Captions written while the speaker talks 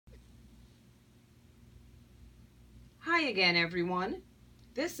Hi again, everyone.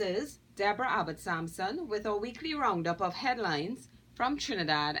 This is Deborah Abbott Sampson with a weekly roundup of headlines from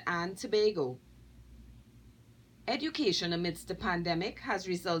Trinidad and Tobago. Education amidst the pandemic has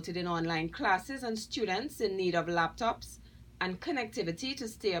resulted in online classes and students in need of laptops and connectivity to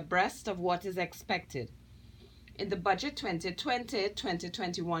stay abreast of what is expected. In the Budget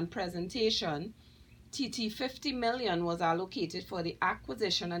 2020-2021 presentation, $50 million was allocated for the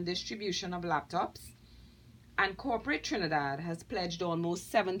acquisition and distribution of laptops, and corporate Trinidad has pledged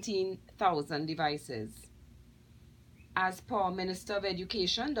almost 17,000 devices. As per Minister of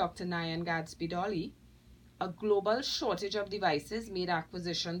Education Dr. Nyan Gadsby Dolly, a global shortage of devices made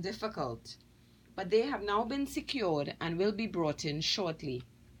acquisition difficult, but they have now been secured and will be brought in shortly.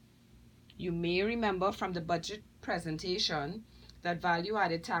 You may remember from the budget presentation that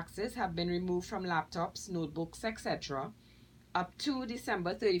value-added taxes have been removed from laptops, notebooks, etc. up to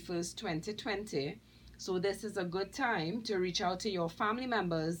December 31st, 2020, so this is a good time to reach out to your family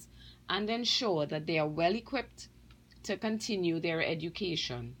members and ensure that they are well equipped to continue their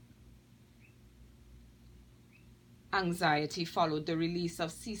education. Anxiety followed the release of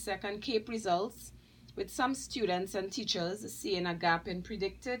CSEC and CAPE results, with some students and teachers seeing a gap in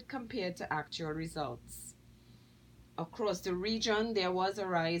predicted compared to actual results. Across the region, there was a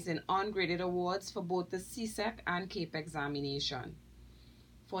rise in ungraded awards for both the CSEC and CAPE examination.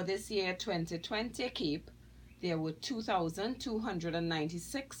 For this year 2020 CAPE, there were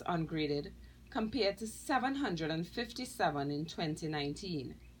 2,296 ungraded compared to 757 in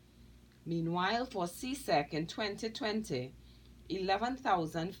 2019. Meanwhile, for CSEC in 2020,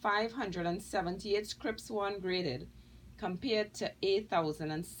 11,578 scripts were ungraded compared to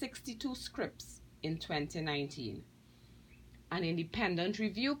 8,062 scripts in 2019. An independent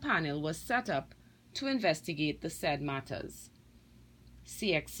review panel was set up to investigate the said matters.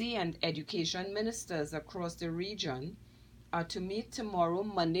 CXC and education ministers across the region are to meet tomorrow,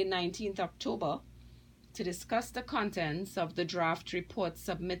 Monday, 19th October, to discuss the contents of the draft report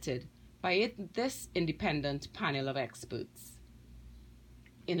submitted by this independent panel of experts.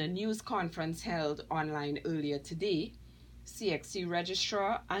 In a news conference held online earlier today, CXC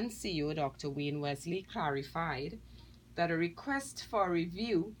Registrar and CEO Dr. Wayne Wesley clarified that a request for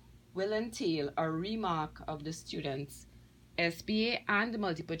review will entail a remark of the students' SBA and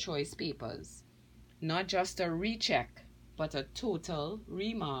multiple choice papers, not just a recheck, but a total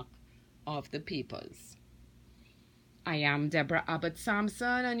remark of the papers. I am Deborah Abbott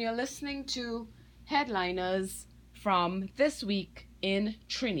Sampson, and you're listening to Headliners from This Week in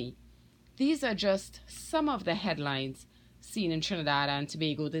Trini. These are just some of the headlines seen in Trinidad and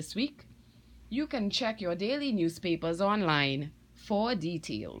Tobago this week. You can check your daily newspapers online for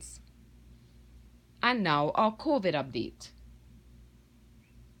details. And now our COVID update.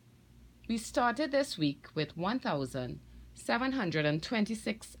 We started this week with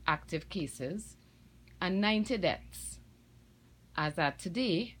 1,726 active cases and 90 deaths. As at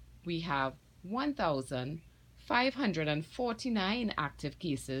today, we have 1,549 active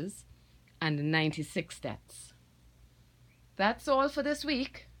cases and 96 deaths. That's all for this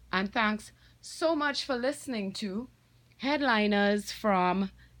week, and thanks so much for listening to Headliners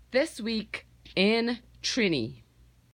from This Week in Trini.